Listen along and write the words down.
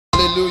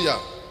hallelujah.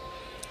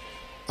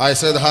 I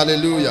said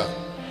hallelujah.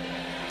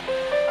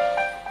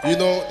 You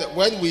know that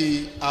when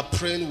we are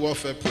praying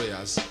warfare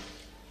prayers,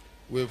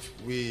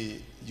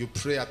 you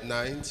pray at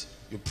night,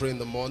 you pray in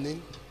the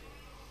morning,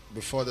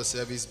 before the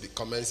service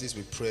commences,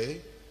 we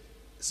pray.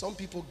 Some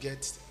people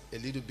get a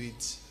little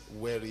bit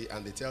wary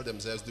and they tell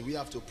themselves, do we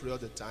have to pray all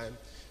the time?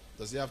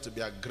 Does it have to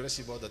be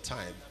aggressive all the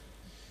time?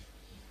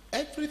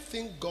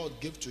 Everything God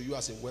gave to you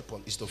as a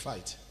weapon is to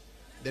fight.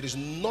 There is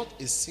not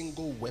a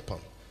single weapon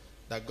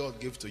that God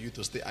gave to you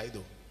to stay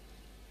idle.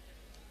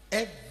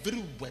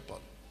 Every weapon.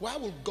 Why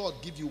would God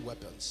give you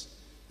weapons?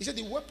 He said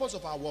the weapons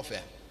of our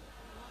warfare.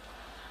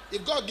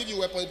 If God gives you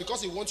weapons, it's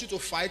because he wants you to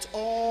fight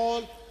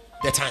all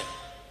the time.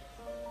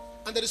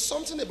 And there is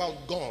something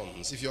about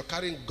guns. If you're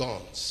carrying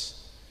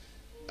guns,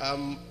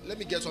 let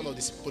me get one of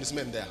these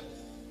policemen there.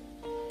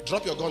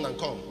 Drop your gun and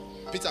come.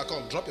 Peter,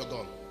 come, drop your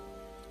gun.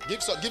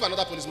 Give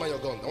another policeman your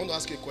gun. I want to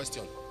ask you a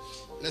question.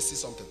 Let's see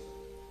something.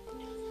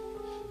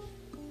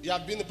 You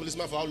have been a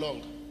policeman for how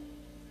long?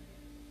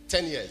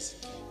 10 years.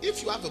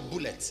 If you have a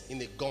bullet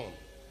in a gun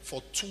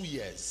for 2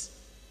 years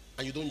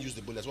and you don't use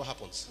the bullets, what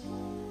happens?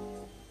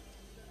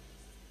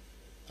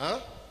 Huh?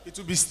 It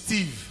will be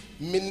stiff.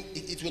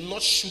 It will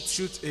not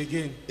shoot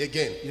again.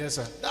 Yes,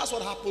 sir. That's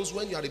what happens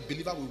when you are a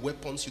believer with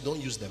weapons, you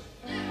don't use them.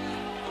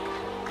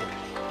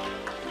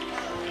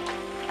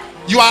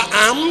 You are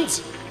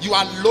armed, you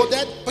are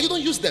loaded, but you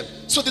don't use them.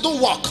 So they don't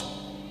work.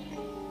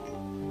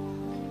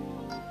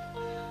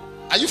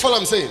 Are you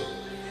following what I'm saying?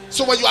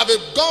 So when you have a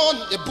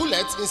gun, a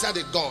bullet inside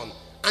a gun,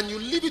 and you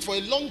leave it for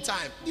a long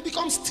time, it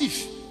becomes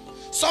stiff.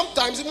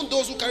 Sometimes even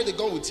those who carry the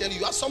gun will tell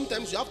you,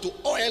 sometimes you have to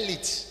oil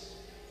it.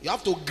 You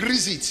have to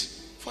grease it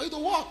for it to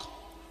work.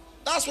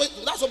 That's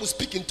what we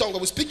speak in tongues.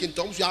 When we speak in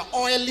tongues, we are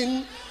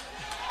oiling.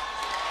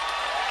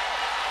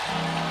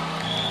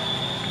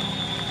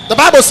 The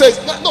Bible says,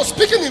 no,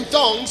 speaking in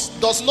tongues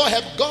does not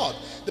help God.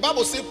 The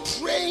Bible says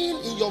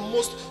praying in your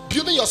most,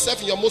 building yourself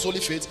in your most holy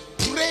faith,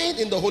 praying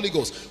in the Holy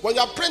Ghost. When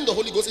you are praying the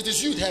Holy Ghost, it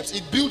is you, it helps,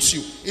 it builds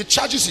you, it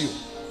charges you.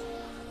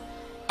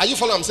 Are you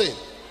following what I'm saying?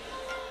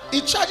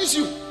 It charges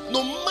you.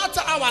 No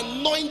matter how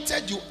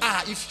anointed you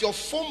are, if your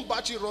phone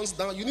battery runs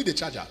down, you need a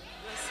charger.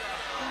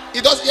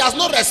 It has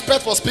no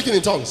respect for speaking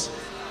in tongues.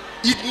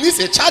 It needs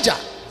a charger.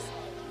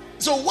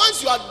 So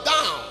once you are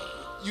down,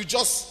 you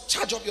just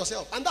charge up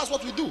yourself. And that's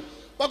what we do.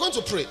 We're going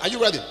to pray. Are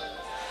you ready?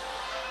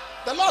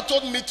 The Lord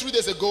told me 3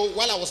 days ago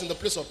while I was in the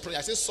place of prayer,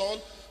 I said, son,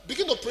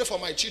 begin to pray for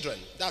my children.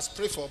 That's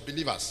pray for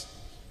believers.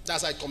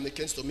 That's how it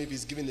communicates to me if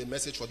he's giving a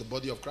message for the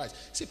body of Christ.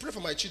 He said, pray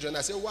for my children.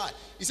 I said, why?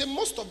 He said,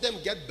 most of them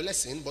get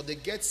blessing, but they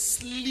get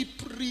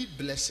slippery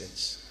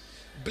blessings.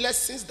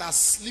 Blessings that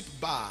slip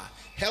by.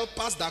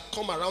 Helpers that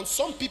come around.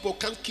 Some people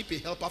can't keep a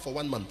helper for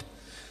 1 month.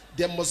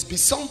 There must be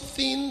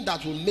something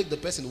that will make the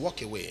person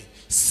walk away.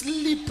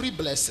 Slippery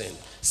blessing.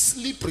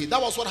 Slippery.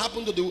 That was what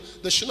happened to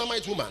the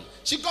Shunammite woman.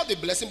 She got the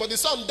blessing, but the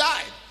son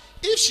died.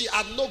 If she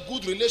had no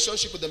good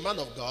relationship with the man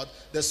of God,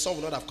 the son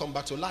would not have come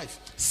back to life.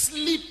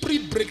 Slippery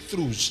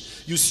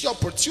breakthroughs. You see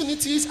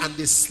opportunities and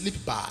they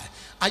slip by.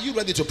 Are you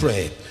ready to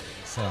pray?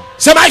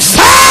 Say, my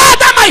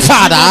father, my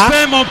father. Mon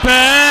père, mon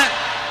père.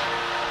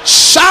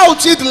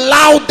 Shout it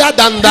louder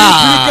than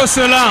that. Plus que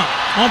cela.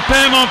 Mon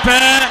père, mon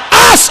père.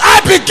 As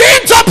I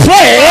begin to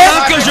pray,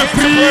 pendant que je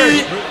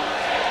prie,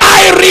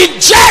 I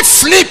reject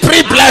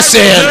slippery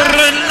blessing. je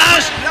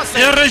relâche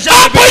et rejette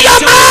Open les your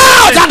bénédictions.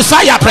 mouth and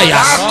fire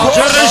prayers.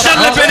 Je rejette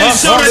les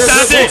bénédictions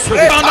retardées.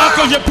 Pendant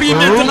que je prie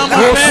maintenant,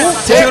 mon père,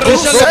 je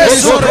rejette les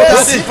bénédictions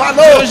retardées.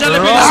 Je rejette les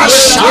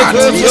bénédictions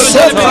retardées.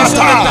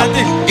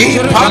 Je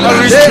rejette les bénédictions retardées.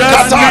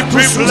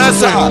 Je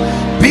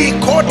rejette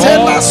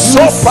Bikotela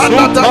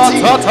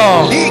sopanatati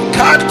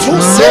likatu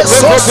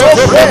seso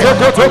sobre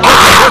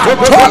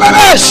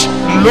toleresh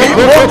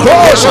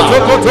librokosha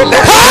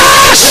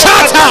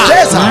shata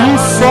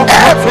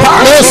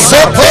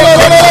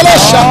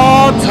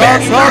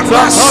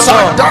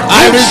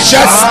I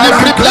reject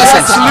slippery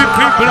blessings.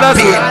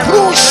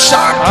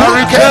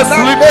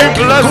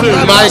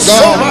 My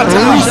God.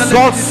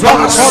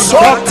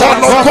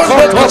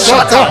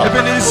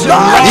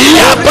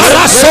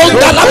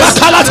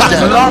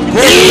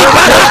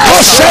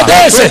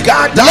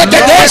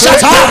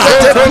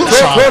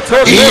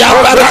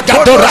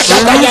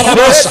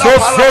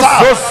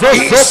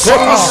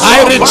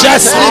 I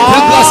reject slippery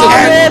blessings.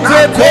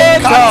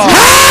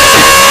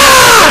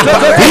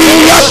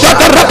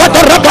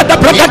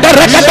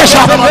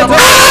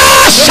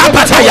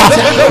 Shapataya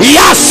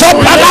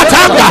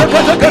Yasopalatanga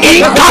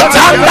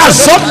Ikatanga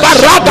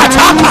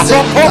Zoparakataka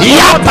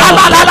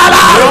Yapalalala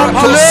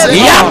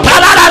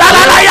Yapalalala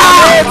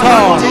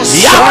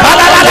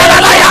Yapalalala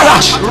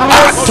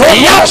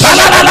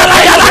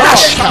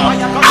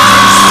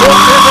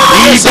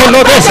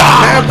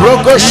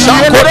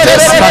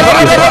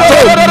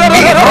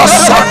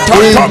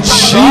in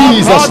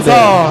Jesus'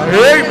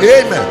 name.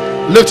 Amen.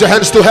 Lift your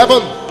hands to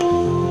heaven.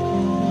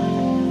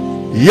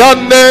 Your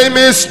name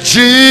is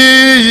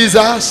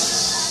Jesus.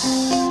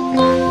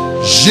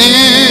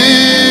 Jesus.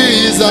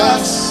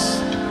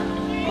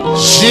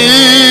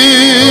 Jesus.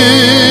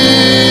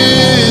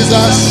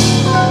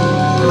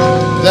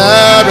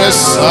 is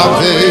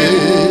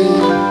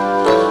something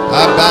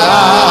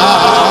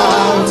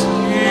about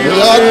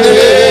your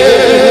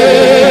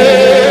name.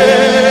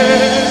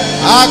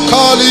 I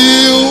call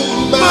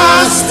you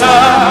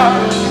Master,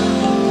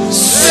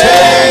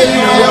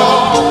 Savior,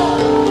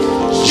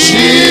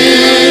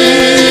 Jesus,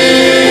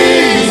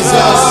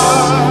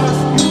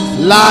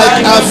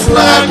 like a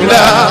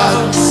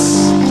fragrance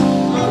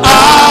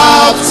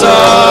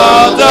after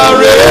the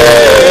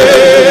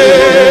rain.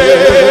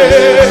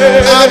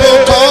 I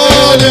will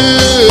call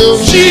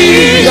you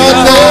Jesus. Your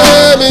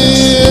name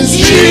is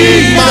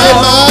Jesus. My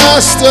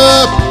Master,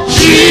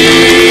 Jesus.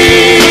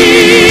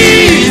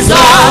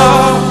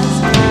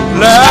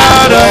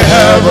 Let the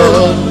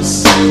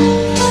heavens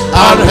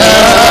and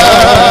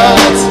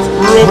earth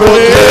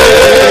proclaim.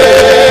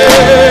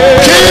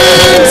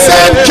 Kings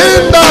and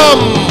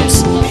kingdoms,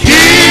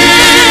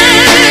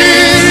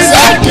 kings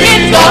and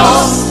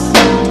kingdoms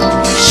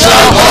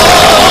shall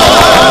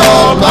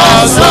all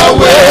pass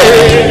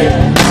away,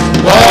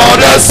 but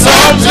there's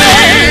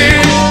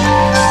something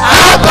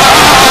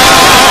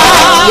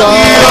about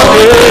your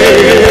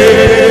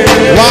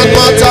name. One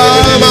more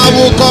time, I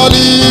will call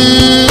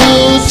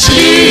you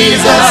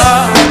Jesus,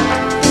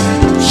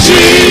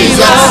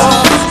 Jesus,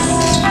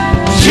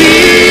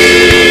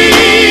 Jesus.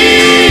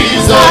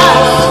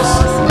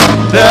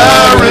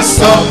 There is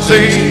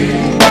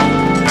something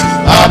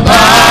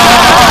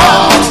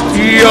about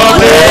your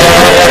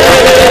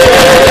name.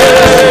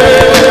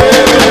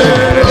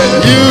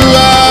 You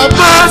are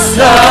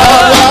Master,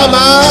 you are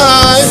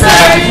my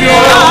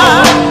Savior,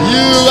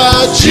 you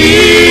are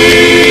Jesus,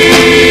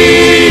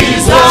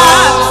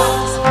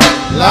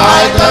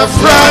 like a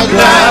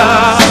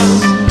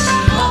fragrance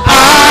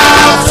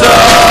after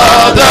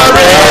the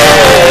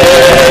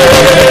rain.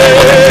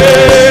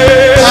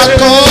 I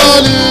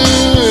call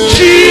you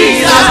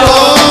Jesus, I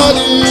call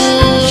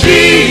you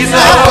Jesus, I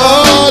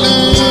call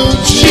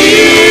you Jesus.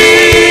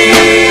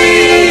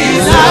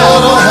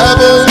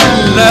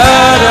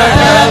 Let the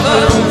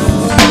heavens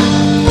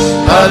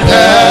and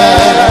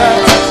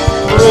earth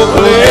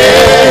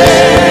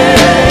proclaim.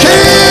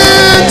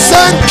 Kings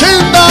and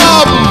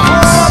kingdoms,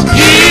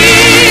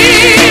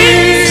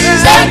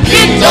 kings and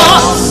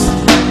kingdoms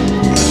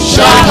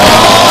shall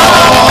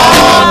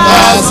all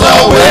pass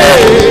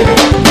away,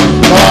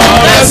 but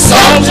there's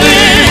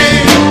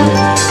something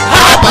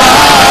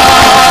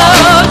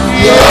about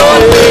your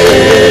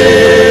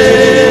name.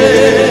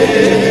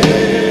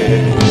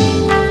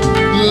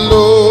 Glory,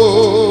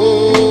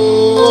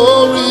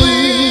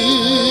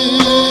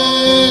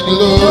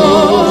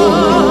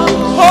 glory,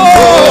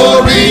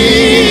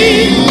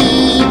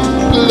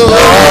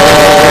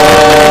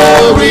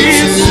 glory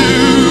to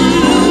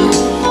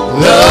the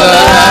Lamb.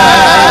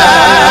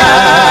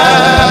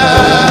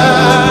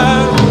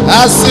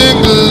 I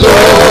sing glory,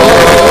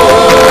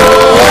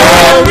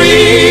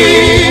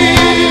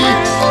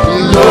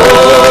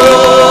 glory,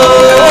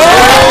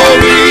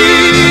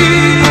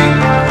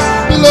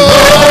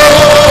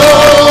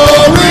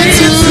 glory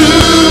to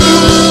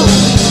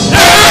the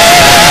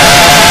Lamb.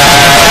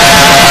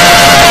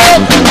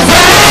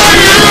 For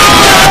you are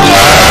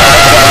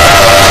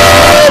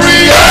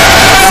glorious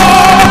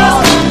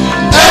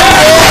and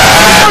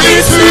worthy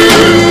to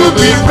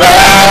be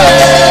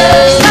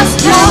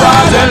praised. You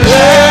are the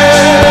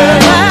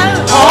Lamb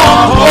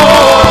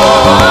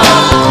upon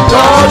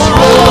the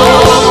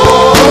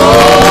throne.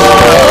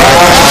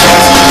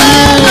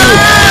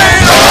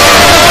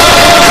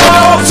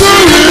 To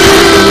you,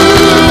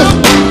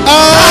 I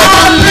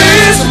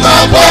lift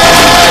my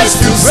voice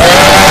to say,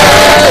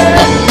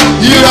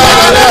 you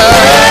are the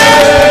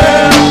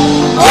Lamb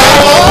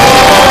upon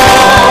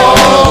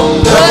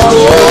the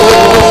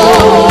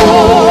throne.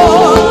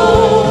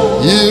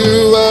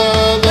 You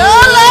are the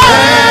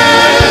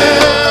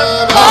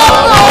Lamb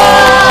upon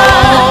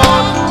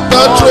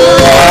the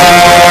throne.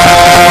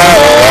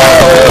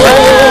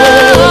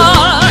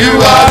 You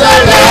are the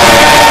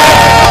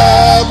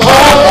Lamb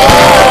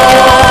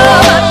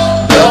upon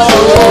the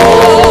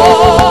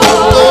throne.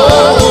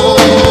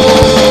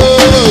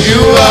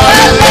 You are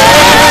the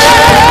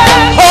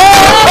Lamb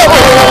upon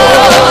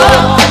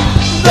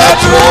the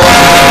throne.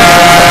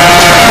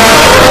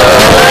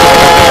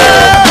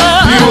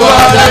 You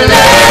are the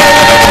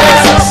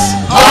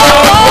Lamb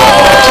upon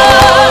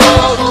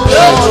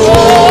the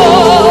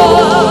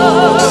throne.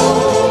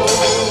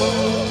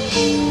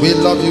 We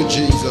love you,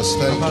 Jesus.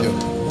 Thank you.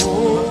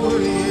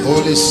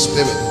 Holy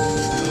Spirit.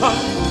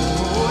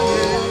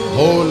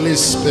 Holy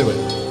Spirit.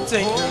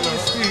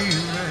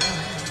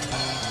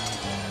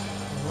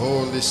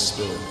 Holy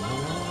Spirit.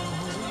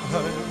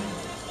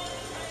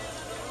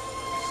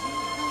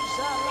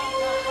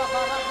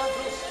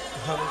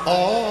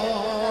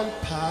 All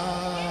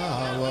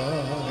power,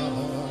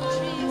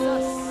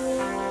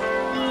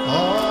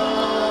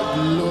 all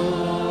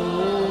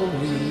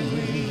glory,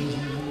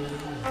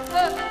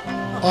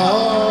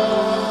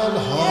 all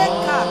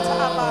honor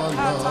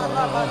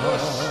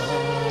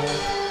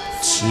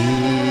to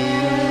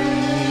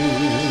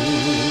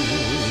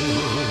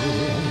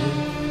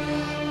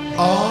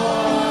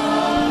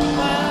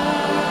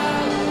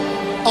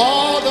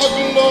all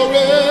the glory.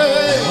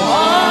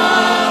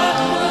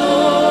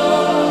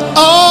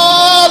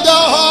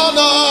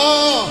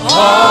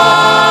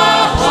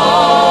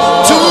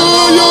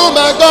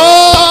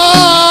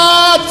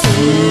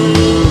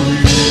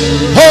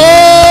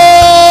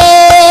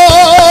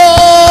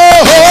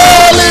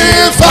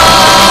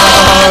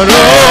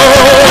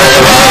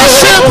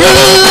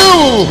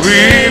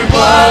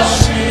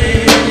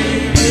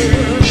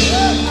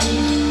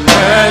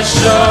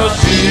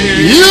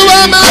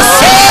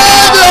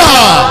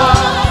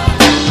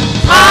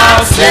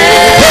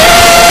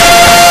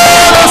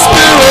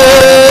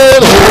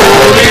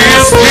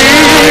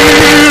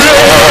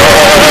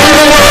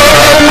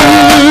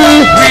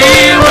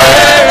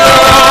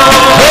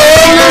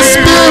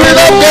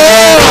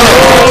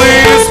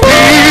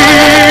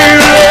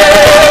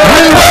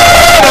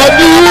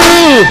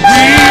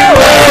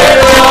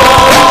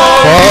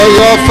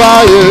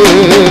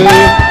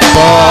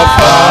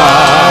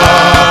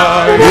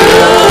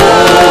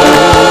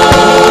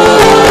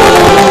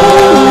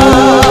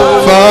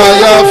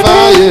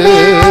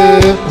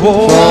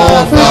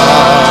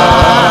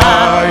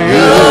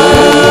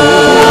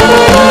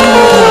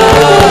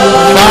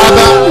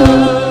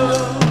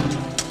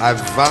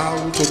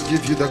 to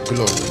give you the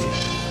glory.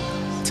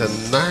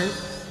 Tonight,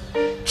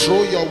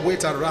 throw your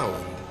weight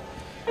around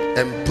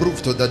and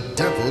prove to the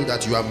devil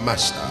that you are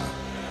master.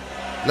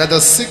 Let the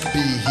sick be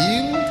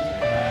healed.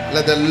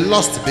 Let the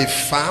lost be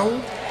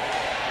found.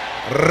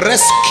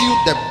 Rescue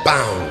the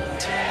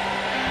bound.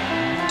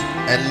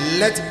 And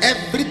let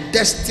every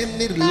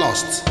destiny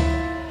lost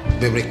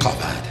be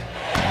recovered.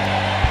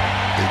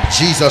 In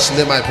Jesus'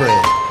 name I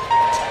pray.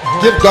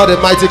 Give God a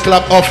mighty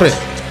clap offering.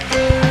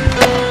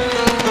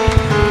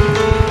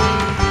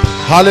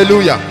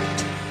 Hallelujah.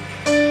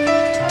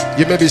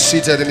 You may be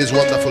seated in his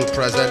wonderful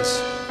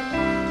presence.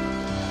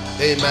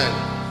 Amen.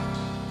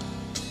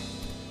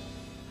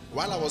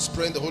 While I was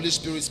praying, the Holy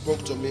Spirit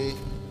spoke to me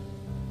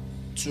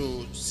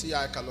to see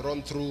I can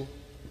run through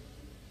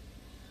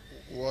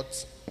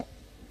what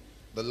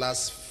the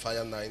last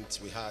fire night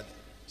we had.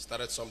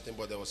 Started something,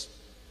 but there was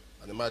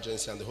an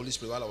emergency, and the Holy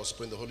Spirit, while I was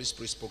praying, the Holy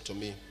Spirit spoke to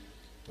me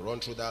to run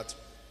through that.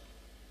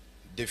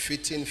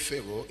 Defeating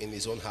Pharaoh in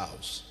his own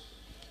house.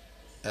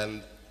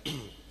 And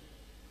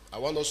I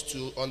want us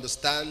to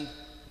understand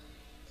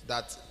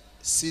that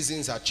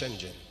seasons are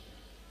changing.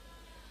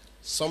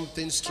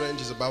 Something strange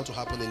is about to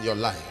happen in your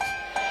life.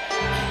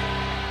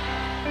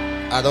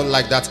 I don't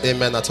like that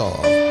amen at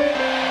all.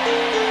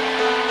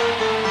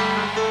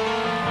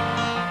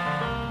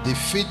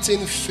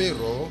 Defeating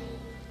Pharaoh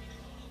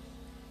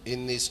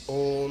in his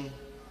own.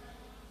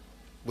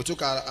 We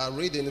took our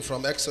reading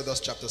from Exodus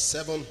chapter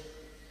 7.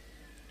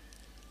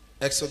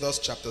 Exodus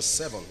chapter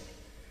 7.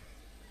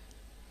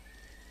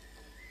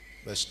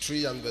 Verse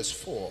 3 and verse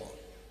 4.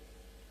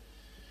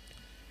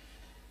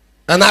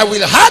 And I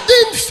will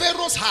harden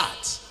Pharaoh's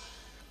heart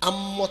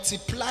and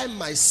multiply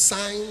my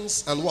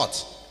signs and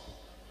what?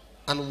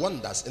 And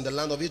wonders in the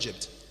land of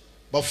Egypt.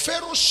 But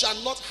Pharaoh shall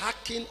not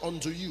hearken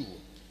unto you,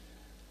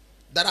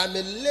 that I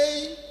may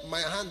lay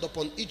my hand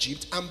upon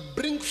Egypt and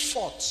bring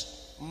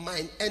forth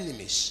mine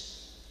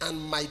enemies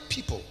and my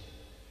people,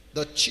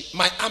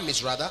 my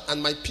armies rather,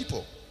 and my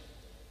people,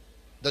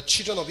 the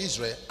children of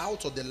Israel,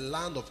 out of the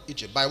land of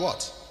Egypt. By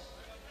what?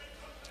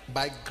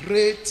 By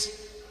great.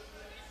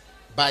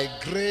 I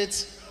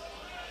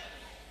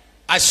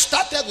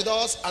started with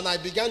us and I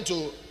began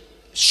to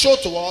show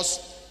to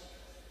us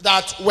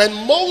that when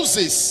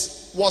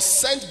Moses was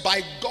sent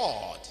by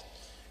God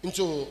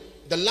into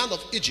the land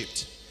of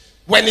Egypt,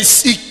 when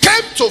he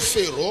came to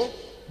Pharaoh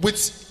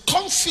with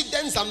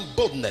confidence and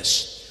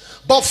boldness,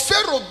 but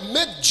Pharaoh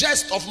made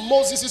jest of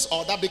Moses'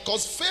 order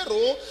because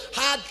Pharaoh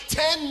had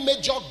 10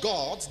 major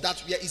gods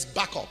that were his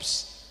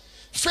backups.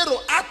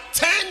 Pharaoh had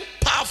 10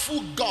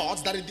 powerful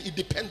gods that he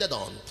depended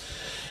on.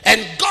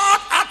 And God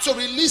had to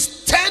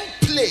release 10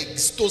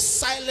 plagues to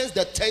silence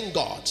the 10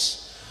 gods.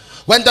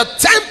 When the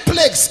 10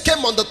 plagues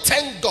came on the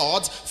 10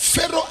 gods,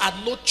 Pharaoh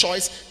had no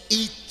choice.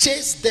 He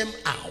chased them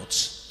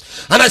out.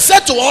 And I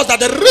said to us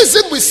that the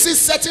reason we see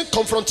certain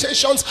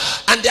confrontations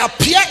and they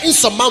appear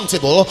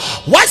insurmountable,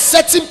 why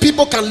certain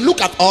people can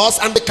look at us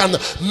and they can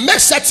make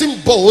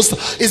certain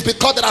boasts, is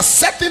because there are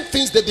certain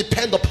things they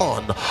depend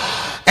upon.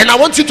 And I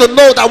want you to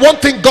know that one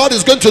thing God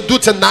is going to do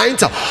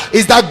tonight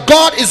is that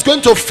God is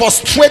going to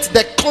frustrate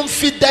the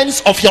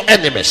confidence of your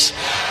enemies.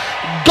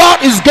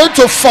 God is going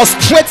to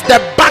frustrate the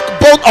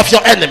backbone of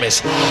your enemies.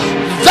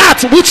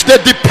 That which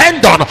they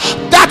depend on,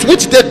 that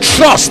which they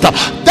trust,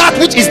 that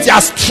which is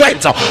their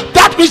strength,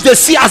 that which they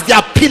see as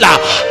their pillar,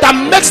 that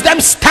makes them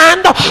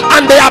stand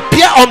and they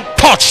appear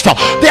untouched.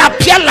 They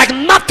appear like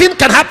nothing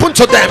can happen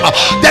to them.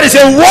 There is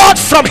a word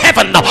from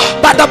heaven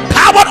by the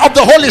power of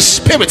the Holy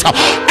Spirit.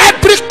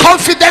 Every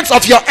confidence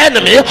of your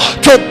enemy,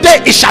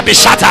 today it shall be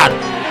shattered.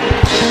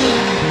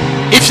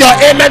 If your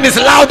amen is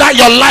louder,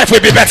 your life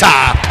will be better.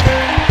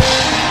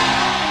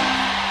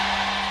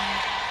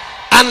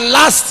 And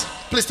last,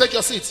 please take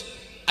your seat.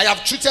 I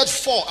have treated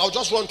 4. I'll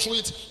just run through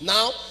it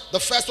now. The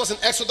first was in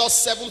Exodus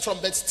 7 from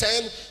verse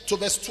 10 to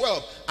verse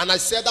 12. And I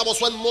said that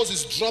was when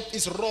Moses dropped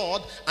his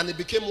rod and it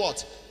became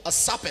what? A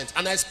serpent.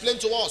 And I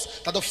explained to us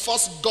that the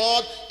first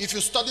God, if you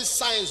study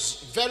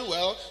science very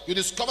well, you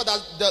discover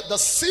that the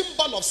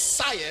symbol of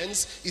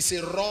science is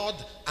a rod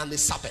and a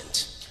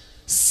serpent.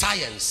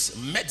 Science,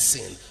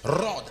 medicine,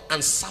 rod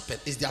and serpent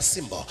is their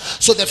symbol.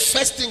 So the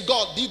first thing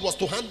God did was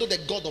to handle the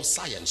God of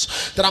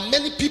science. There are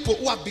many people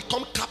who have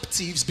become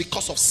captives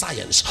because of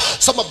science.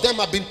 Some of them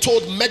have been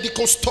told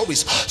medical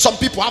stories. Some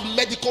people have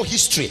medical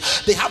history.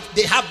 They have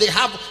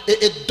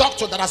a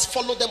doctor that has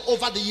followed them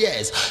over the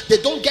years.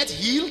 They don't get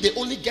healed, they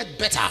only get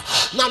better.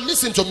 Now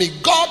listen to me.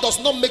 God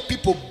does not make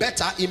people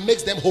better, he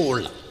makes them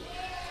whole.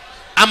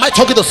 Am I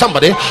talking to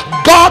somebody?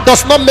 God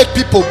does not make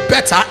people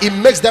better, he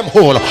makes them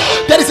whole.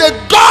 There is a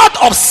God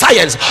of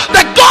science.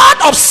 The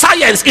God of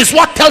science is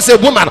what tells a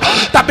woman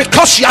that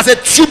because she has a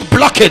tube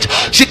blockage,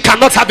 she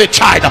cannot have a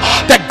child.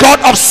 The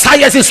God of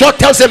science is what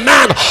tells a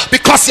man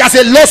because he has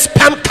a low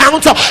sperm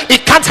count,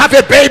 he can't have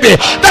a baby.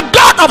 The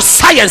God of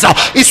science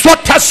is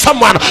what tells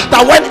someone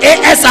that when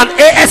AS and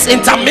AS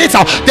intermeet,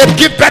 they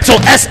give birth to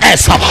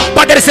SS.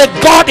 But there is a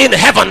God in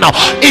heaven.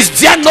 Is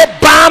there no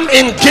balm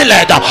in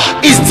Gilead?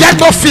 Is there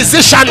no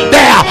physician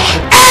there?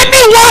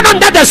 anyone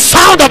under the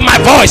sound of my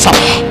voice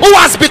who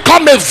has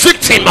become a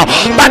victim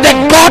by the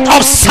God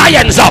of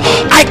science,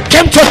 I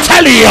came to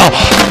tell you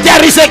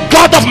there is a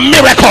God of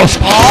miracles.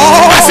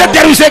 I said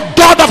there is a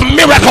God of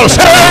miracles.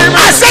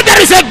 I said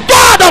there is a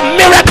God of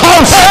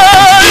miracles.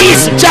 He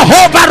is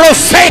Jehovah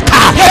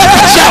Ropheka.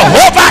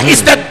 Jehovah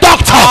is the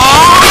doctor.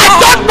 I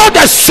don't know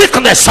the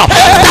sickness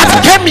that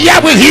came here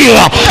with you,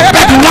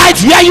 but right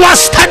here you are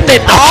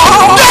standing.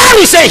 There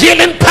is a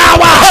healing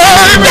power.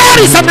 There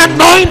is an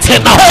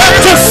anointing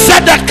to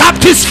set the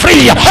captives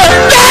free.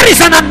 There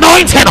is an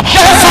anointing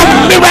for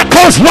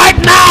miracles right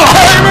now.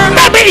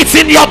 Maybe it's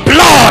in your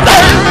blood.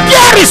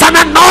 There is an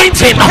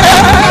anointing.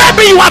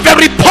 Maybe you have a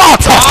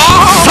report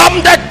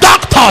from the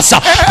doctors.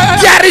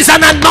 There is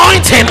an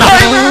anointing.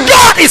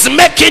 God is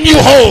making you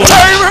whole.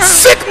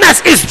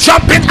 Sickness is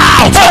jumping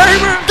out.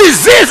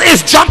 Disease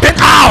is jumping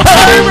out.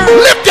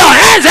 Lift your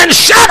hands and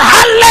shout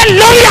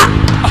hallelujah.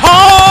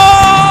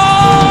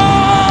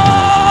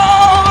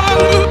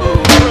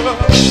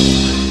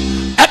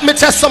 Let me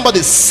tell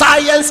somebody,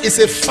 science is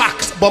a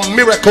fact, but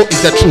miracle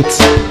is the truth.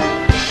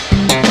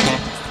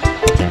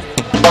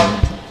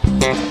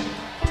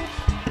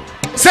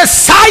 Say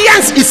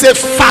science is a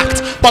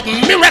fact, but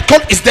miracle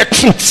is the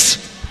truth.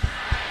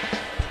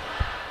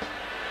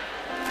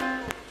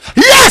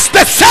 Yes,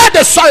 they said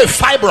they saw a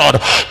fibroid.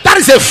 That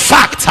is a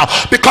fact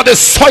because they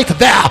saw it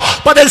there.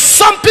 But there's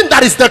something that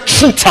is the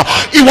truth.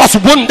 It was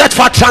wounded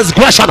for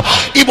transgression.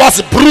 It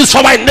was bruised for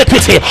my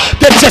iniquity.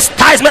 The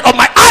chastisement of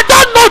my... I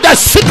don't know the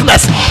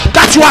sickness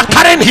that you are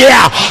carrying here.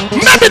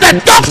 Maybe the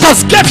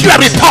doctors gave you a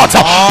report.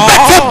 But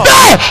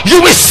today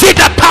you will see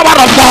the power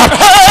of God.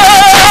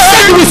 I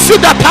said you will see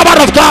the power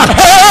of God.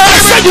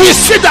 I said you will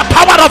see the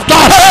power of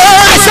God.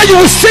 I said you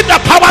will see the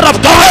power of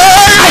God.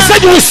 I said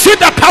you will see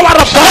the power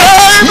of God.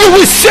 You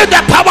will see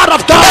the power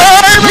of God.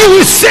 You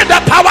will see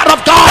the power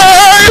of God.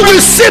 You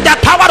will see the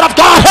power of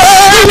God.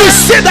 You will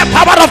see the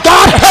power of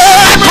God.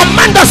 I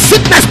command the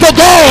sickness to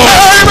go.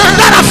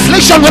 That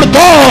affliction will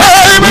go.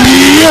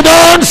 You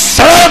don't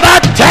serve a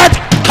dead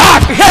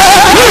God.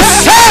 You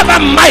serve a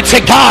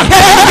mighty God.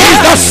 He's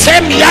the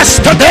same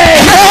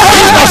yesterday.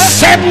 He's the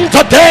same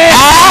today.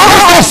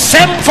 He's the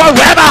same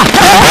forever.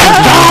 And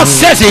God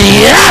says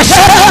yes.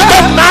 No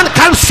man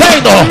can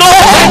say no.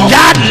 When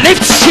God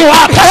lifts you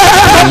up,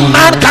 no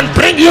man can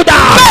bring you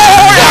down.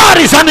 God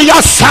is on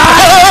your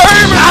side.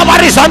 Power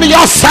is on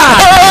your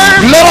side.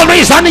 Glory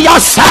is on your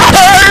side.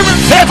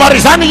 Favor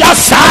is on your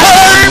side.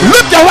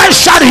 Lift your hand,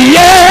 shout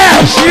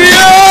yes.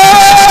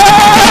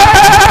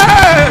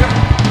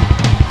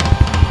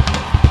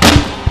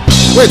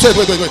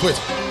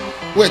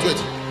 Wait.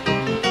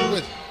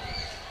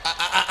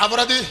 I've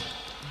already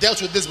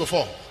dealt with this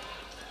before.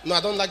 No,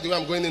 I don't like the way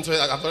I'm going into it.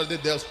 I've already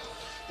dealt.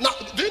 Now,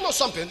 do you know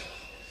something?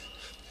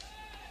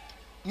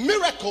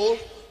 Miracle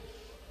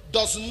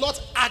does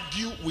not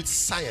argue with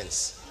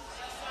science.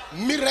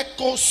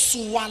 Miracle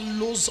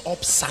swallows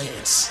up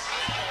science.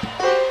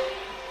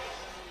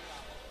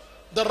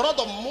 The rod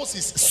of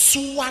Moses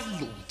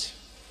swallowed.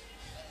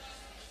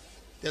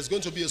 There's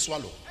going to be a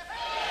swallow.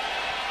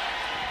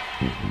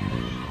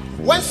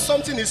 When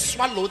something is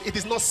swallowed, it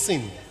is not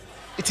sin.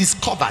 It is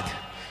covered.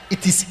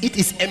 It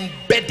is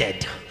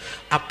embedded.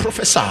 I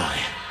prophesy.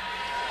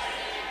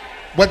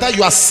 Whether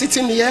you are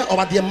sitting here or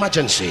at the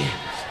emergency,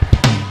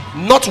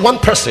 not one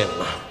person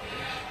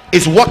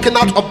is walking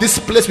out of this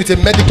place with a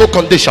medical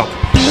condition.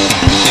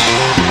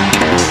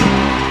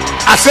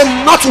 I said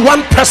not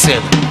one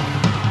person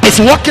is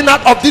walking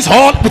out of this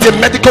hall with a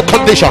medical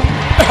condition.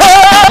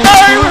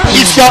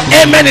 If your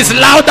amen is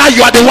louder,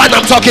 you are the one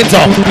I'm talking to.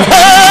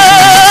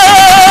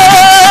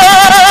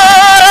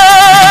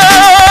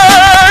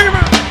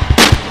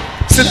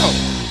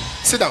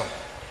 Sit down.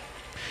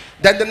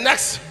 Then the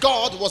next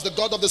God was the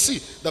God of the sea.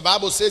 The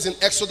Bible says in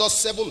Exodus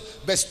 7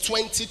 verse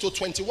 20 to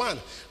 21.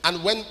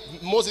 And when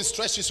Moses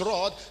stretched his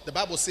rod, the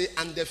Bible says,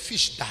 and the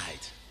fish died.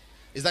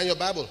 Is that in your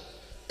Bible?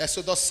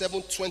 Exodus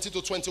 7 20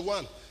 to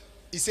 21.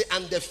 He said,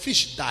 and the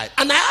fish died.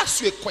 And I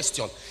ask you a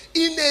question.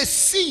 In a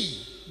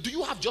sea, do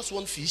you have just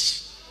one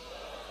fish?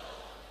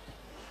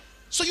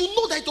 So you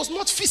know that it was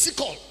not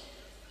physical.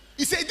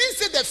 He said, he didn't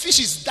say the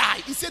fishes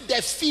died. He said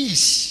the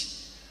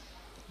fish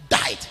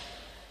died.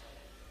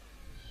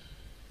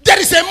 There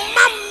is a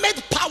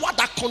man-made power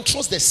that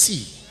controls the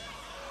sea.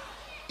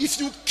 If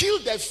you kill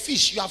the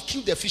fish, you have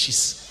killed the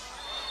fishes.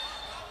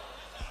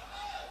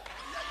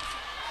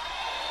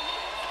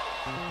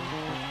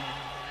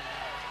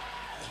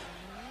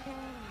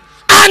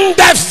 And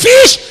the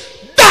fish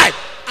died.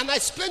 And I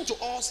explained to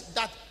us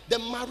that the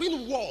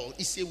marine world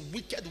is a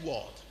wicked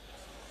world.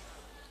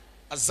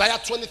 Isaiah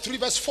 23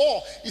 verse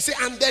 4, he said,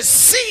 and the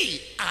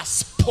sea has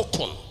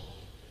spoken.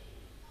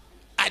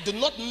 I do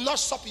not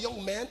nurse up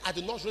young men. I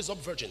do not raise up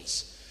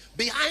virgins.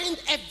 Behind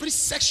every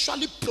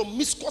sexually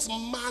promiscuous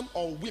man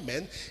or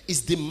woman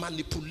is the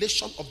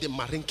manipulation of the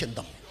marine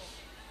kingdom.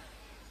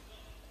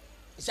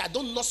 He said, I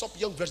don't nurse up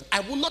young virgins. I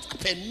will not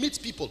permit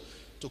people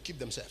to keep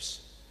themselves.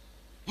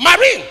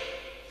 Marine.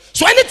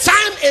 So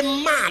anytime a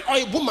man or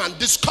a woman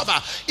discover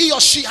he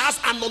or she has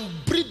an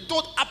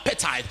unbridled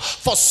appetite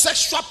for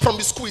sexual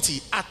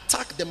promiscuity,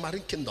 attack the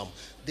marine kingdom.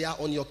 They are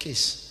on your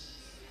case.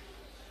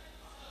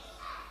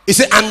 He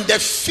said, and the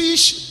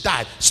fish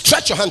died.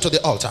 Stretch your hand to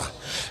the altar.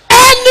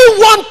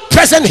 Anyone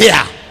present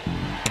here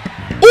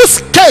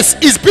whose case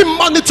is being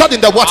monitored in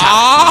the water,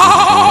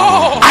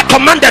 I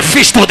command the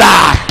fish to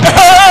die.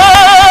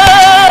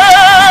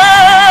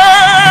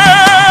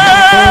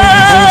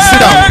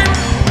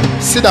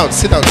 Sit down,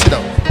 sit down, sit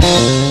down.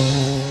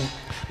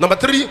 Number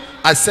 3,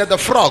 I said the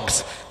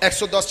frogs.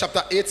 Exodus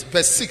chapter 8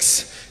 verse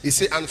 6. He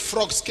said, and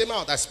frogs came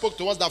out. I spoke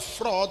to us that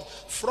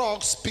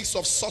frog speaks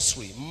of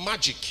sorcery,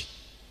 magic.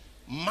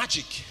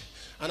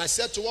 And I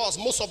said to us,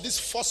 most of these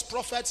false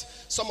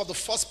prophets, some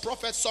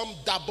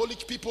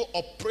diabolic people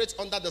operate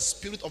under the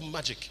spirit of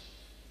magic.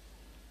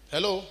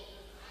 Hello?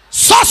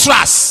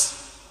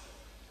 Sorcerers.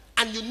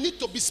 And you need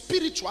to be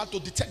spiritual to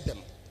detect them.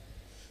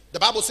 The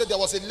Bible said there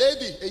was a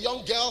lady, a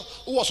young girl,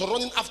 who was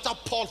running after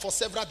Paul for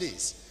several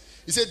days.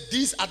 He said,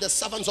 these are the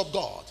servants of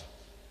God.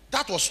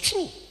 That was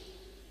true.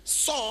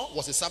 Saul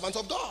was a servant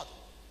of God.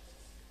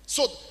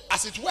 So,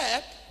 as it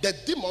were, the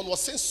demon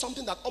was saying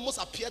something that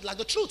almost appeared like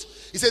the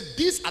truth. He said,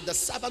 these are the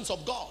servants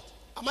of God.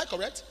 Am I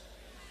correct?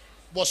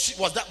 Was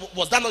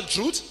that not the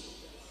truth?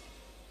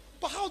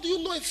 But how do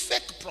you know a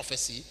fake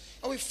prophecy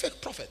or a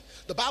fake prophet?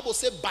 The Bible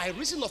said, by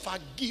reason of her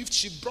gift,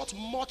 she brought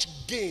much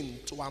gain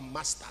to her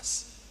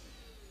masters.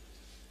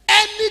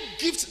 Any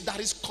gift that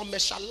is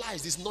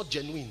commercialized is not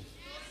genuine.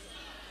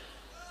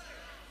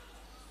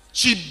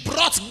 She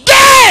brought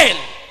gain.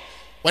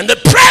 When they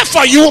pray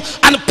for you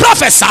and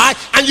prophesy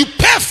and you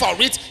pay for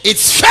it,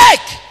 it's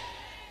fake.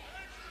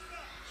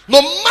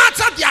 No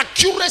matter the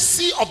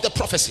accuracy of the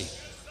prophecy.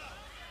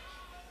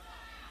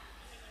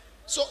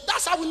 So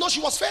that's how we know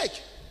she was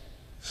fake.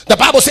 The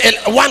Bible says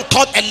one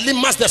called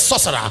Elimas the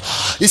sorcerer.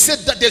 He said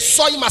that they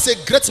saw him as a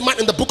great man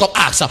in the book of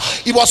Acts.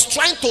 He was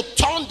trying to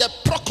turn the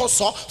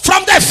proconsul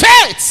from the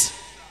faith.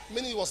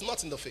 Meaning he was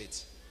not in the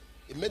faith.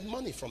 He made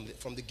money from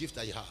the gift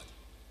that he had.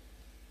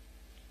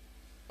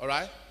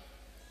 Alright?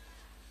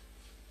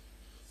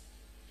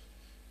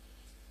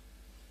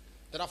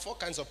 There are 4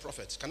 kinds of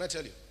prophets. Can I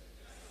tell you?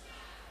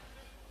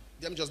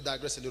 Let me just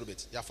digress a little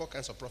bit. There are 4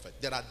 kinds of prophets.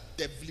 There are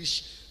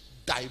devilish,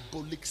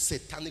 diabolic,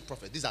 satanic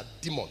prophets. These are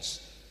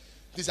demons.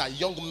 These are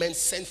young men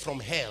sent from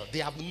hell.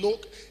 They are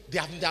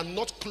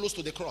not close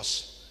to the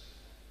cross.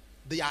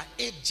 They are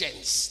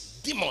agents,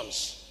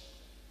 demons,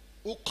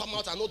 who come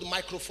out and hold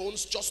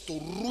microphones just to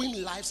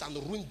ruin lives and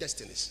ruin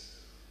destinies.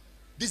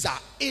 These are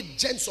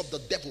agents of the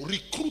devil,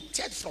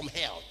 recruited from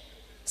hell,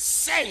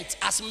 sent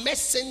as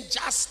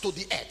messengers to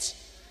the earth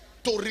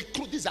to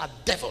recruit. These are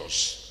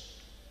devils.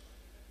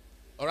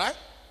 All right?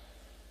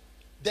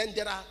 Then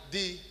there are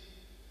the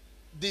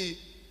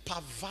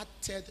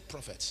perverted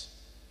prophets.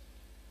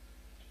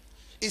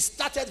 It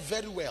started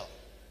very well.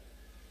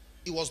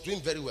 He was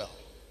doing very well.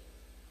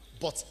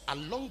 But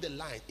along the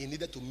line, he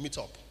needed to meet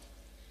up.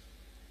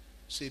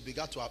 So he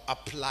began to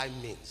apply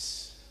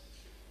means.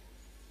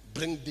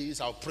 Bring this,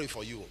 I'll pray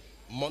for you.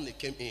 Money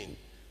came in.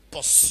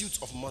 Pursuit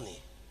of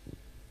money.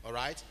 All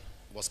right?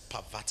 Was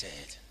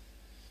perverted.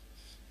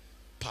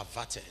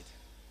 Perverted.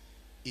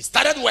 He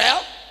started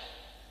well.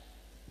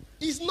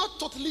 It's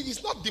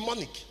not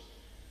demonic.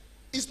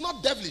 It's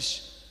not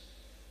devilish.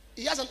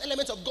 He has an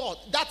element of God.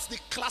 That's the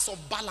class of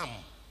Balaam.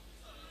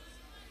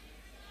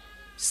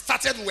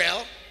 Started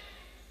well.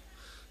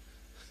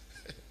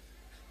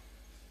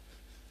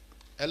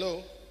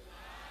 Hello?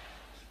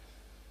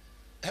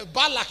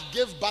 Balak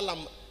gave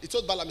Balaam, he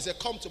told Balaam, he said,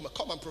 come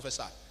and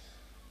prophesy.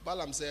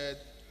 Balaam said,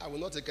 I will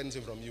not take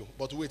anything from you.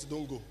 But wait,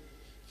 don't go.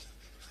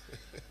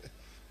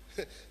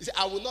 He said,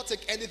 I will not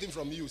take anything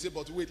from you. He said,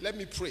 but wait, let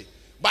me pray.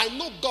 But I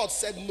know God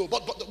said no.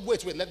 But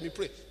wait, let me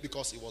pray.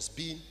 Because he was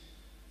being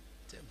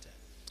tempted.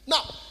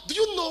 Now, do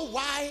you know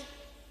why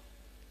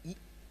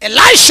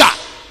Elisha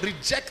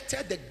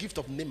rejected the gift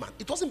of Naaman?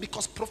 It wasn't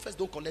because prophets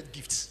don't collect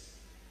gifts.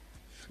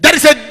 There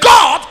is a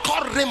God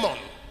called Raymond.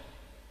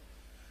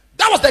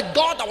 That was the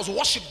God that was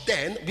worshipped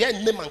then, where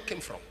Naaman came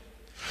from.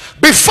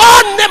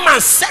 Before Naaman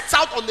set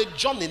out on the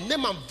journey,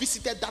 Naaman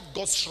visited that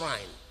God's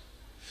shrine,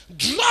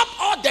 dropped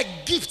all the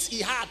gifts he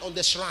had on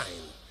the shrine,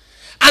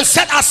 and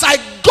said, as I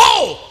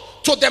go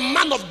to the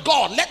man of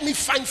God, let me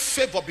find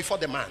favor before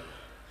the man.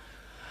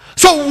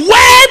 So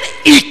when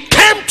he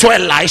came to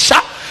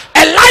Elisha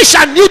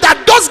knew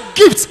that those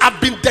gifts have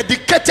been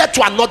dedicated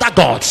to another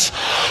God,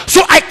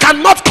 so I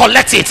cannot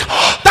collect it.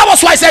 That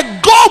was why I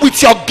said, go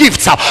with your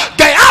gifts.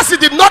 Gehazi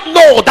did not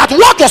know that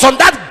what was on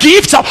that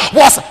gift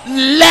was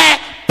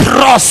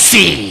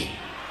leprosy.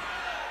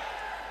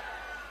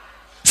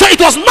 So it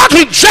was not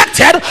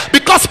rejected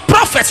because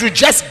prophets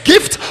reject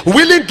gift,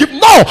 willing gift.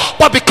 No,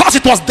 but because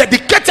it was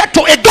dedicated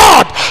to a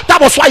God. That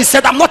was why he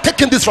said, I'm not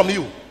taking this from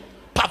you.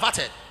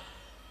 Perverted.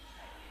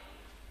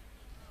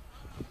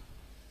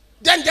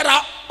 Then there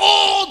are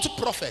old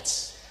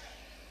prophets.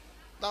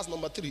 That's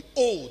number 3.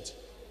 Old.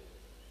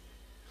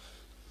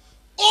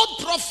 Old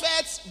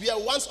prophets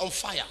were once on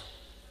fire.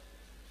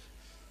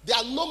 They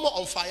are no more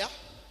on fire.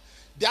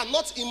 They are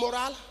not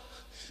immoral.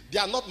 They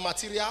are not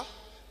material.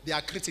 They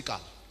are critical.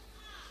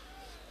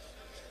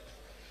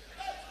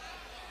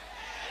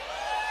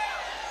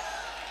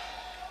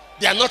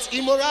 They are not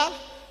immoral.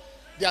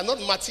 They are not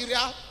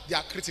material. They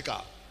are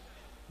critical.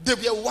 They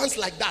were once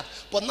like that.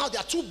 But now they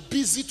are too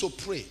busy to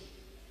pray.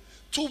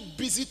 Too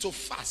busy to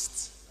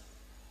fast.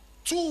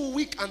 Too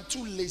weak and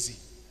too lazy.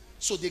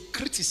 So they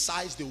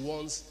criticize the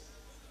ones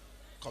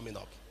coming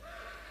up.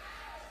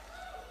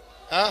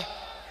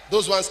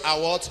 Those ones are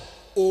what?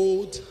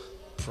 Old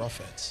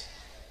prophets.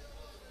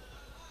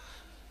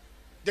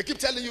 They keep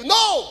telling you,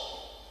 no!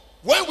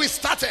 When we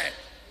started,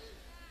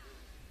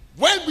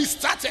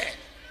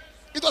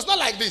 it was not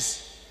like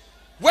this.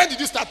 When did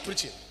you start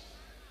preaching?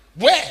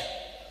 Where?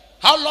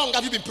 How long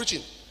have you been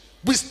preaching?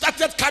 We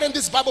started carrying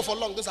this Bible for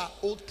long. Those are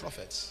old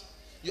prophets.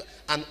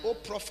 And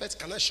old prophets,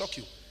 can I shock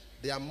you?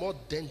 They are more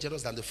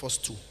dangerous than the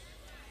first two.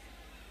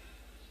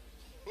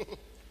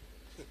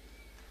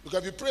 Because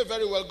if you pray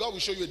very well, God will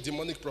show you a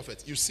demonic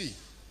prophet. You see.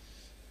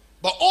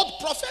 But old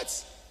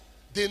prophets,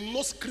 they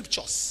know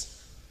scriptures.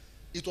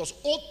 It was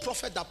old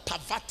prophet that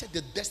perverted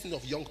the destiny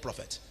of young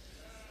prophet.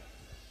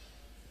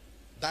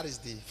 That is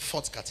the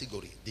fourth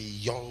category, the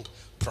young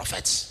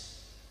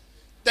prophets.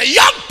 The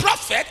young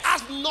prophet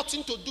has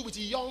nothing to do with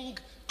young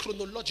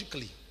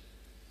chronologically.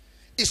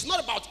 It's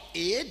not about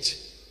age.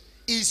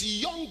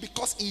 He's young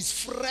because he's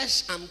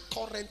fresh and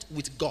current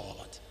with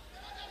God.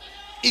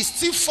 He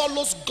still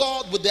follows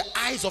God with the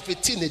eyes of a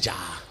teenager.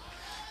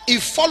 He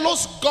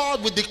follows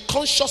God with the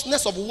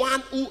consciousness of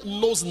one who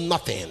knows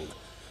nothing.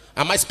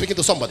 Am I speaking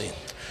to somebody?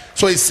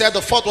 So he said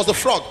the fourth was the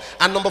frog.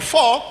 And number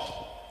 4,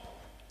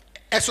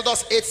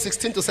 Exodus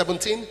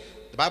 8:16-17.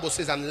 The Bible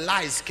says, and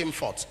lies came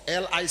forth.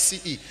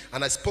 L-I-C-E.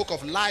 And I spoke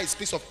of lies,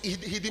 speaks of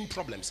hidden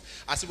problems.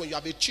 I said, when you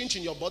have a chinch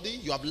in your body,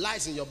 you have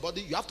lies in your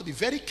body, you have to be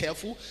very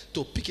careful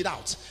to pick it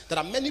out. There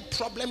are many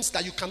problems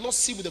that you cannot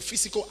see with the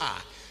physical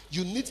eye.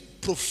 You need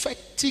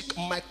prophetic,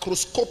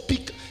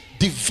 microscopic,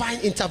 divine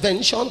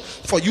intervention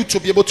for you to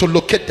be able to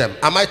locate them.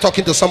 Am I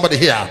talking to somebody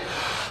here?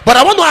 But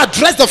I want to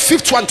address the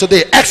 5th one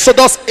today.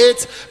 Exodus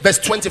 8 verse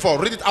 24.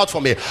 Read it out for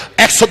me.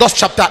 Exodus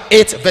chapter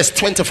 8 verse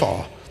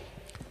 24.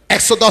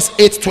 Exodus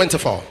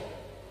 8:24.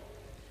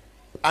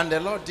 And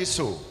the Lord did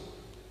so,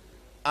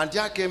 and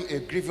there came a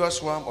grievous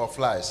swarm of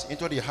flies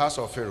into the house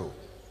of Pharaoh,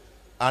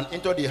 and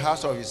into the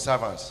house of his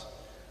servants,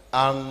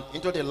 and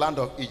into the land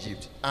of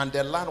Egypt, and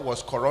the land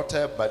was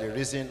corrupted by the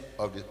reason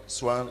of the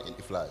swarm in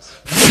the flies.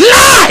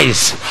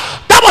 Flies!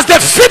 That was the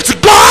 5th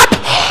God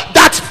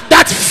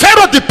that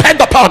Pharaoh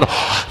depended upon.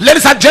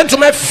 Ladies and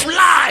gentlemen,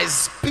 flies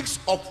speaks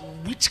of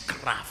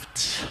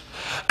witchcraft.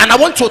 And I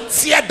want to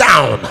tear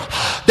down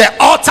the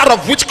altar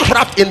of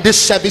witchcraft in this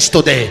service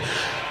today.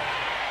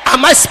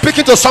 Am I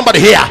speaking to somebody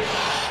here?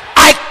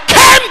 I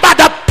came by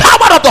the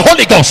power of the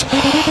Holy Ghost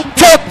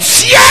to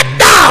tear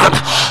down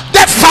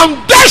the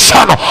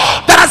foundation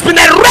that has been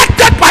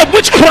erected by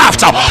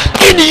witchcraft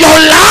in your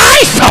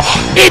life,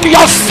 in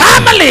your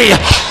family.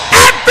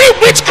 Every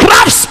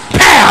witchcraft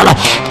spell,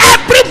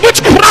 every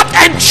witchcraft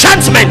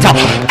enchantment,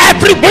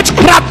 every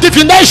witchcraft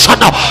divination.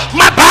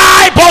 My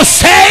Bible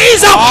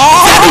says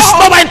there is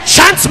no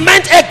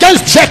enchantment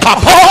against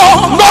Jacob,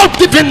 no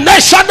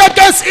divination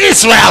against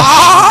Israel.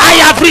 I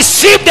have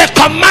received the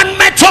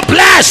commandment to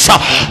bless,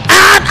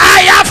 and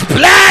I have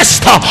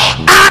blessed,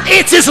 and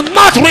it is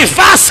not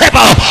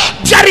reversible.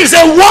 There is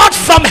a word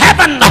from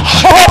heaven,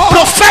 a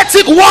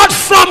prophetic word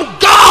from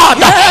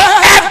God.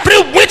 Every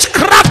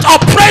witchcraft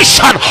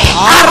operation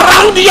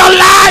around your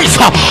life,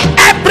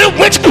 every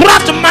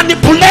witchcraft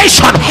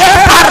manipulation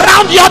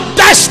around your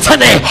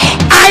destiny,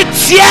 I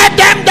tear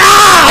them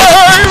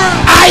down.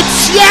 I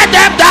tear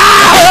them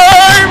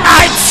down.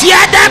 I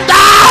tear them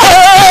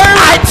down.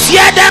 I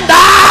tear them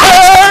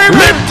down.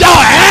 Lift your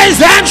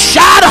hands and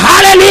shout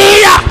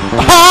hallelujah.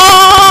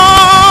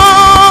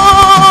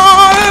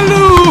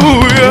 Hallelujah.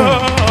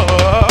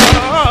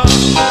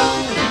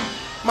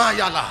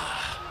 Mayala.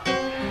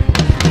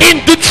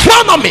 In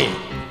Deuteronomy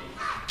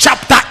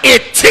chapter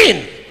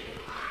 18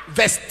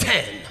 verse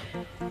 10,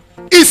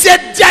 he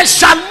said, there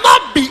shall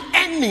not be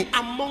any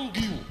among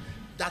you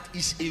that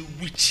is a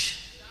witch.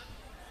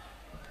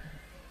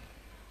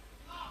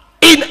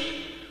 In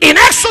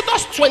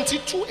Exodus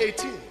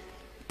 22:18,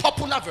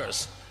 popular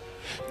verse,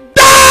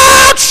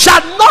 thou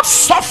shalt not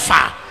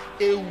suffer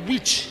a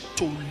witch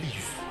to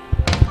live.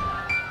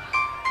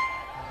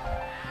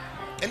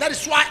 And that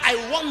is why I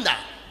wonder,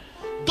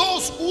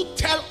 those who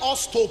tell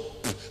us to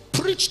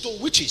preach to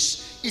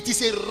witches, it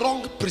is a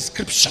wrong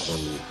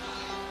prescription.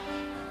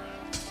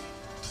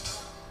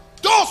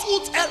 Those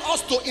who tell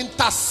us to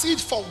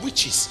intercede for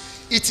witches,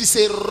 it is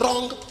a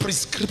wrong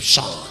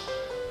prescription.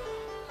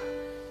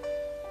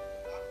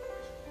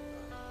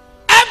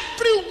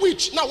 Every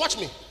witch, now watch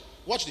me,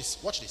 watch this,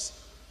 watch this.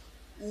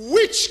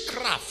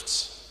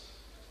 Witchcraft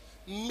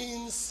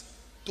means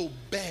to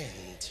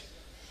bend,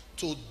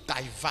 to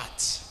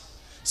divert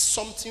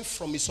something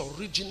from its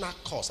original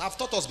cause. I've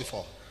taught us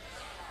before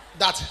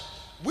that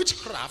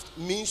witchcraft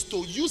means to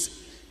use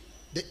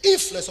the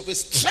influence of a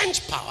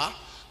strange power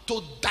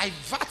to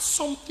divert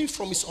something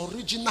from its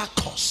original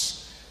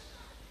course.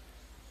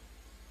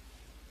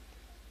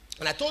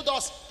 And I told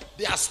us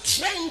their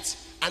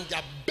strength and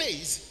their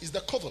base is the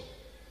coven.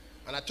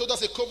 And I told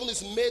us a coven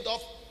is made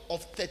up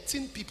of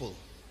 13 people,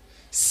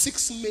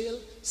 6 male,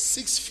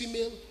 6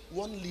 female,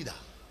 1 leader.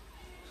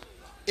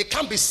 It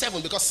can't be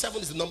 7 because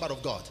 7 is the number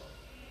of God.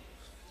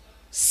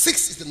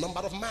 6 is the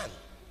number of man.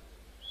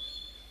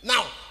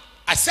 Now,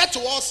 I said to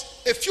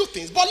us a few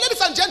things, but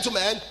ladies and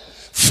gentlemen,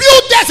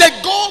 few days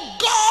ago,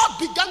 God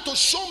began to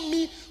show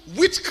me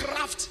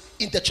witchcraft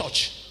in the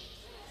church.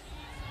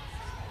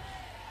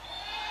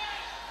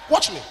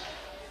 Watch me.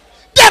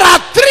 There are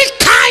 3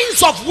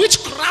 kinds of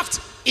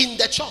witchcraft in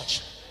the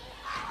church.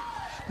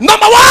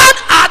 Number 1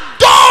 are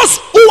those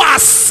who are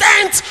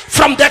sent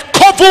from the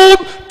coven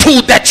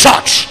to the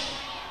church.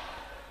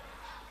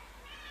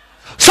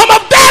 Some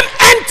of them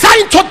enter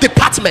into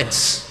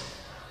departments.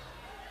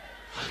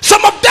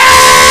 Some of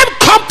them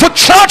come to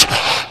church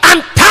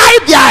and tie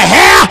their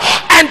hair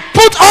and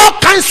put all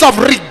kinds of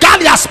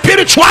regalia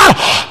spiritual,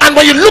 and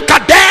when you look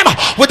at them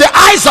with the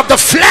eyes of the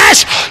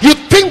flesh, you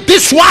think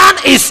this one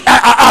is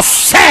a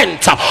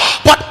saint,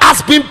 but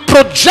has been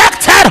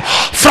projected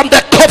from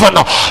the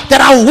covenant.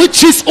 There are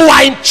witches who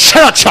are in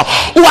church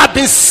who have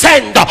been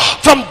sent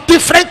from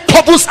different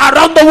covens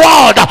around the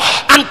world,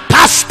 and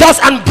pastors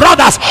and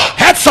brothers,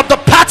 heads of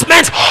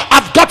departments,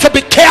 have got to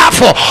be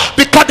careful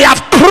because they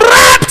have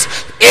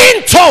crept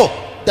into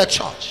the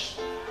church.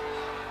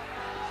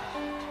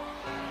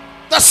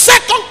 The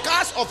second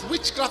class of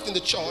witchcraft in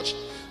the church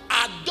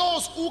are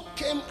those who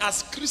came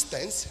as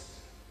Christians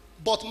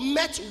but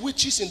met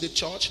witches in the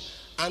church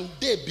and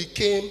they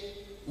became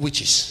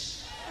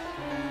witches.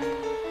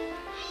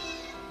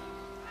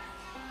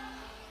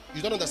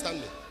 You don't understand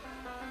me?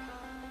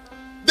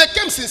 They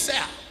came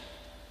sincere,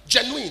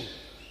 genuine,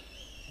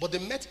 but they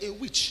met a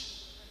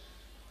witch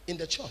in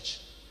the church.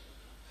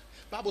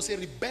 The Bible says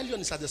rebellion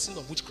is at the sin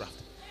of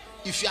witchcraft.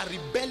 If you are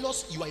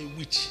rebellious, you are a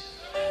witch.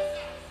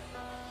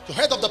 The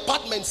head of the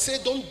department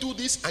say don't do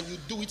this and you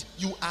do it,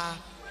 you are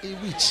a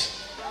witch.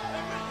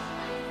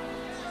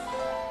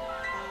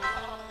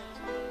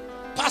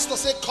 Pastor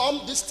say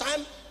come this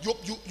time,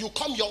 you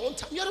come your own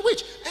time, you are a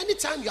witch.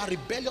 Anytime you are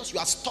rebellious, you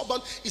are stubborn,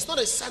 it's not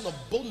a sign of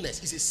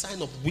boldness, it's a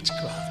sign of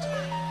witchcraft.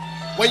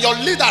 When your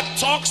leader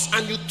talks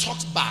and you talk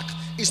back,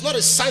 it's not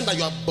a sign that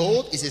you are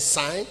bold, it's a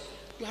sign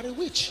you are a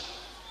witch.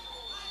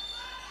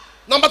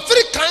 Number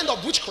 3 kind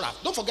of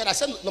witchcraft. Don't forget I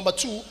said number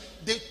 2,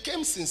 they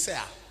came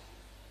sincere,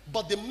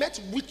 but they met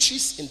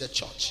witches in the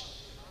church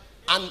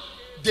and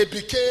they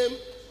became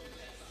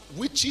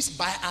witches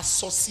by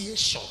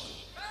association.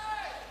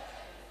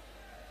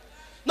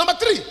 Number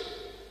 3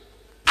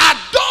 are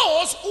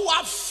those who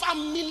have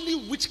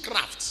family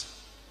witchcraft,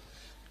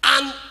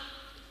 and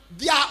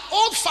their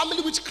own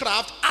family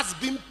witchcraft has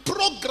been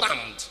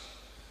programmed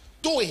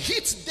to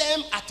hit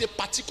them at a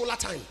particular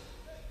time.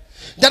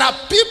 There are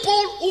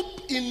people who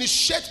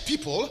initiate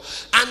people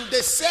and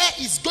they say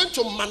it's going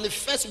to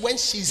manifest when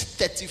she's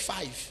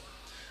 35.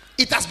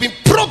 It has been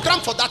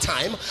programmed for that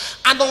time,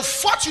 and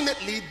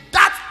unfortunately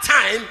that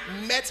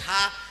time met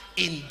her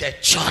in the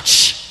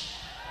church.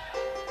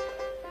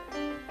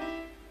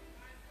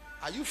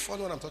 Are you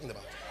following what I'm talking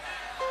about?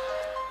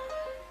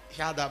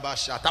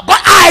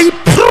 But I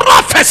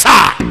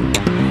prophesy,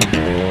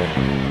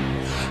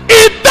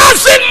 it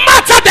doesn't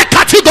matter the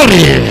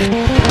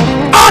category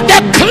or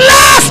the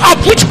class of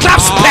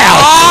witchcraft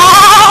spell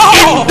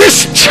in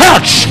this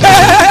church,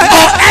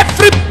 or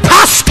every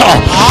pastor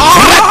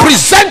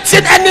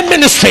representing any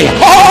ministry,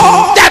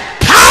 the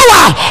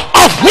power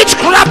of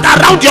witchcraft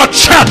around your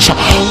church,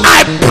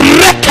 I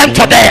break them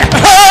today.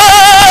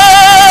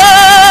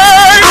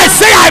 I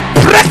say I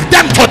break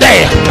them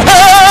today.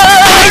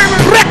 I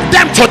break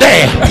them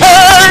today.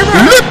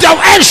 Lift your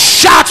hands,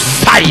 shout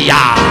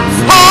fire.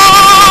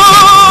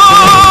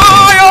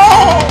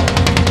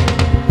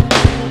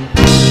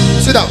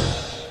 Sit down.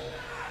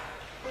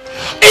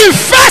 In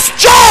 1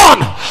 John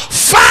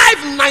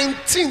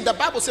 5:19, the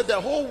Bible said the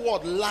whole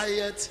world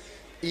lieth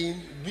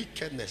in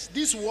wickedness.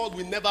 This world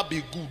will never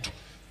be good,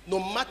 no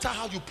matter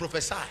how you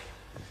prophesy,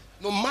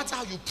 no matter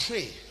how you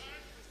pray.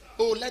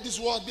 Oh, let this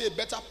world be a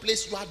better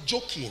place. You are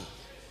joking.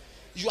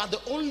 You are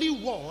the only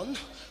one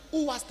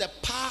who has the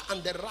power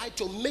and the right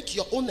to make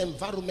your own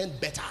environment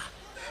better.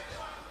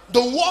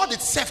 The world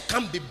itself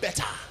can't be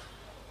better.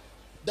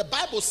 The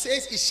Bible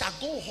says it shall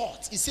go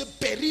hot. It says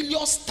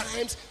perilous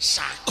times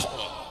shall come.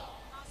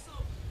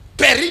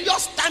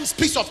 Perilous times,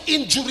 piece of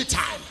injury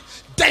time,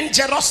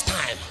 dangerous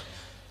time,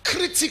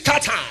 critical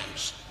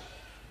times.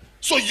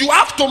 So you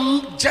have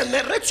to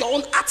generate your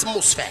own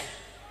atmosphere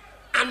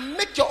and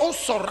make your own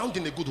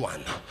surrounding a good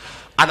one.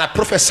 And I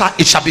prophesy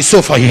it shall be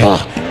so for you.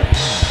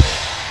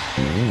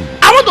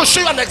 I want to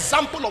show you an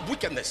example of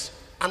wickedness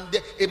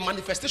and a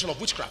manifestation of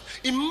witchcraft.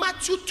 In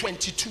Matthew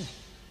 22,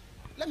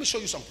 let me show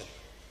you something.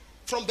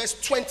 From verse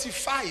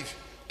 25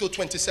 to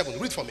 27.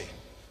 Read for me.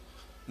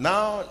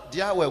 Now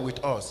there were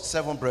with us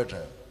 7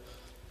 brethren,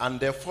 and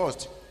the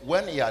first,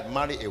 when he had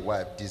married a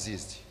wife,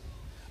 deceased,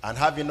 and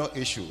having no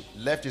issue,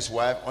 left his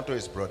wife unto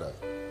his brother.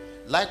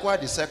 Likewise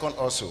the second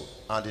also,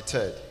 and the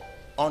third,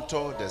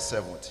 unto the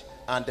seventh.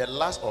 And the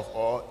last of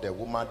all, the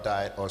woman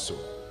died also.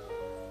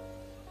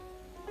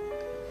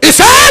 He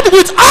said,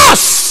 with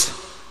us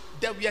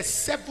there were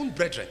 7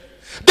 brethren.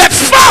 The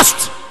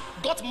first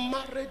got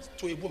married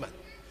to a woman.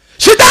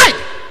 She died.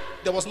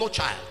 There was no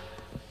child.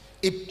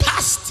 He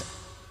passed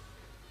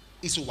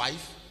his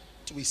wife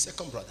to his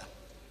second brother.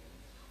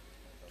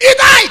 He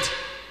died.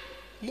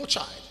 No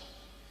child.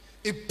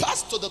 He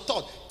passed to the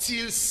third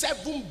till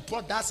 7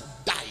 brothers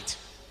died.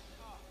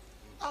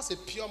 That's a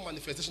pure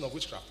manifestation of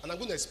witchcraft. And I'm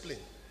going to explain.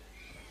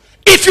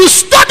 If you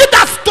study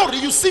that story,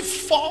 you see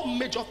 4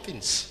 major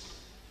things.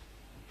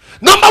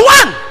 Number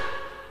 1,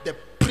 the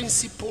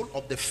principle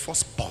of the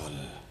firstborn.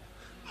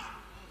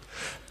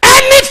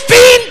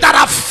 Anything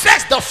that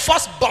affects the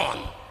firstborn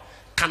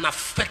can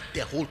affect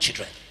the whole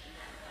children.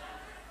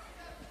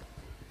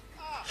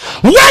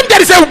 When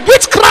there is a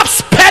witchcraft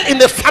spell in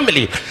the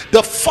family,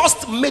 the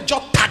first major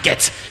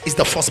target is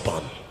the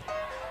firstborn.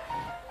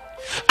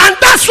 And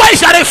that's why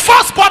if you are a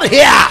firstborn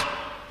here,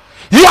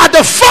 you are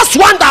the first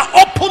one that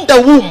opened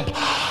the womb.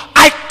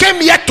 I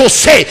came here to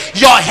say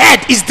your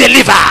head is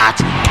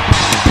delivered.